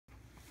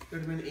It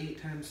would have been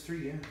 8 times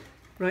 3, yeah.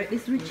 Right,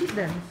 it's really cheap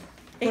then.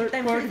 8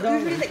 times 3, it's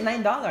usually like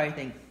 $9, I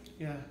think.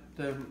 Yeah,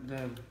 there's ones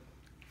that are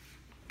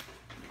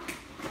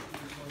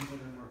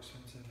more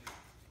expensive.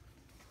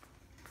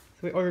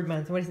 So we ordered,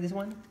 man. So what is this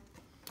one?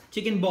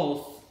 Chicken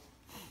balls.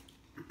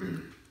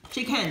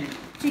 Chicken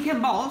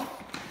balls.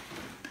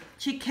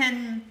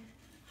 Chicken.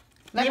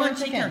 Lemon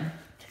chicken.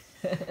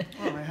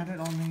 Oh, I had it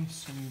all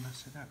nice and you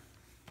messed it up.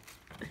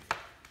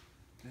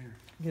 There.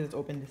 Okay, let's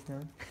open this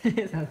now.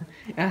 It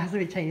has to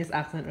be Chinese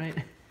accent, right?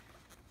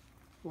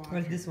 What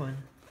is this one?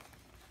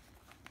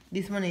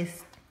 This one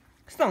is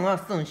送啊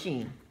送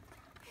信.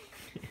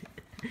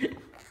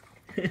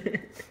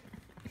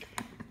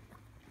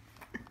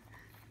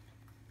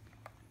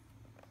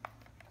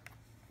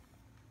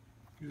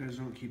 You guys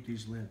don't keep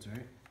these lids,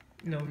 right?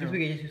 No, because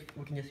we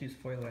can just use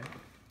foil, right?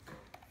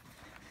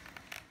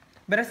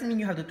 But doesn't mean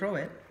you have to throw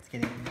it. It's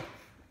kidding.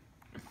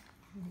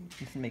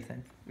 This doesn't make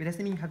sense. It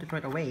doesn't mean you have to throw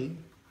it away.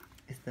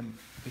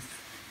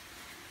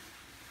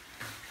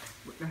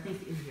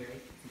 Nothing's in here,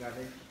 right? It's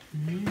garbage.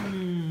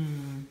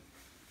 Mmm.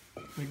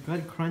 My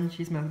god,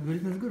 crunchy, smells good.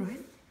 It smells good,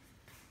 right?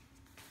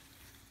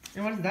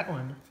 And what is that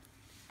one?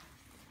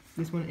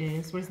 This one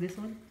is, what is this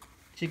one?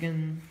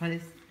 Chicken, what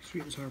is?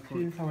 Sweet and sour pork.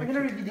 Sweet and sour I'm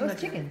gonna review chicken. this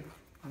chicken.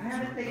 I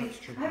haven't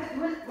taken.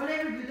 When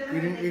I reviewed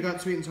them, You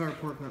got sweet and sour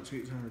pork, not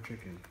sweet and sour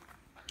chicken.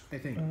 I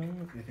think.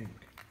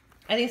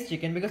 I think it's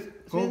chicken because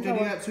Did you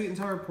get sweet and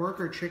sour pork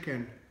or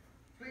chicken?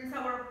 sweet and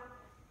sour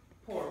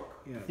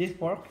pork. Yeah. This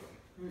pork?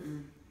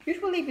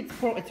 Usually if it's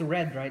pork, it's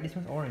red, right? This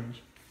one's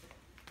orange.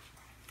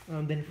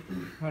 Then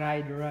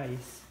fried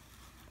rice.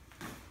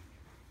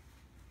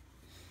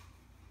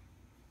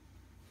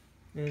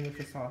 And then there's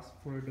the sauce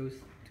for those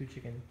 2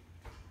 chicken.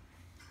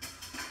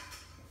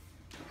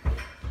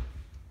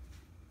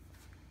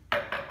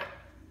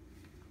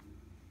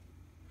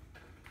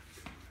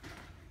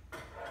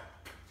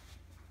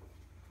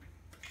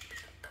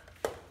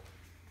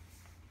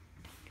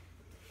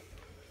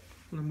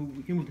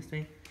 We can move this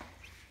thing.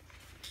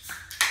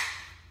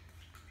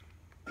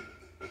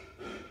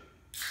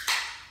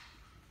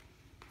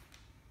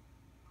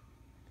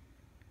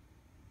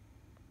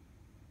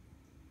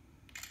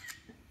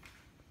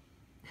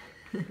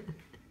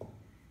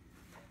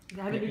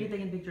 I haven't really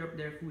taken a picture of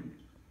their food.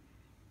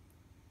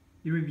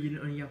 You reviewed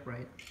it on Yelp,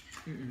 right?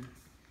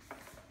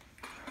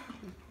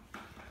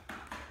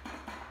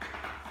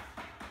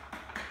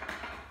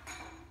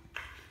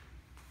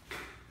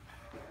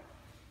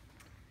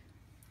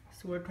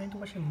 So we're trying to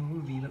watch a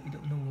movie, but we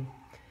don't know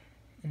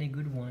any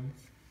good ones.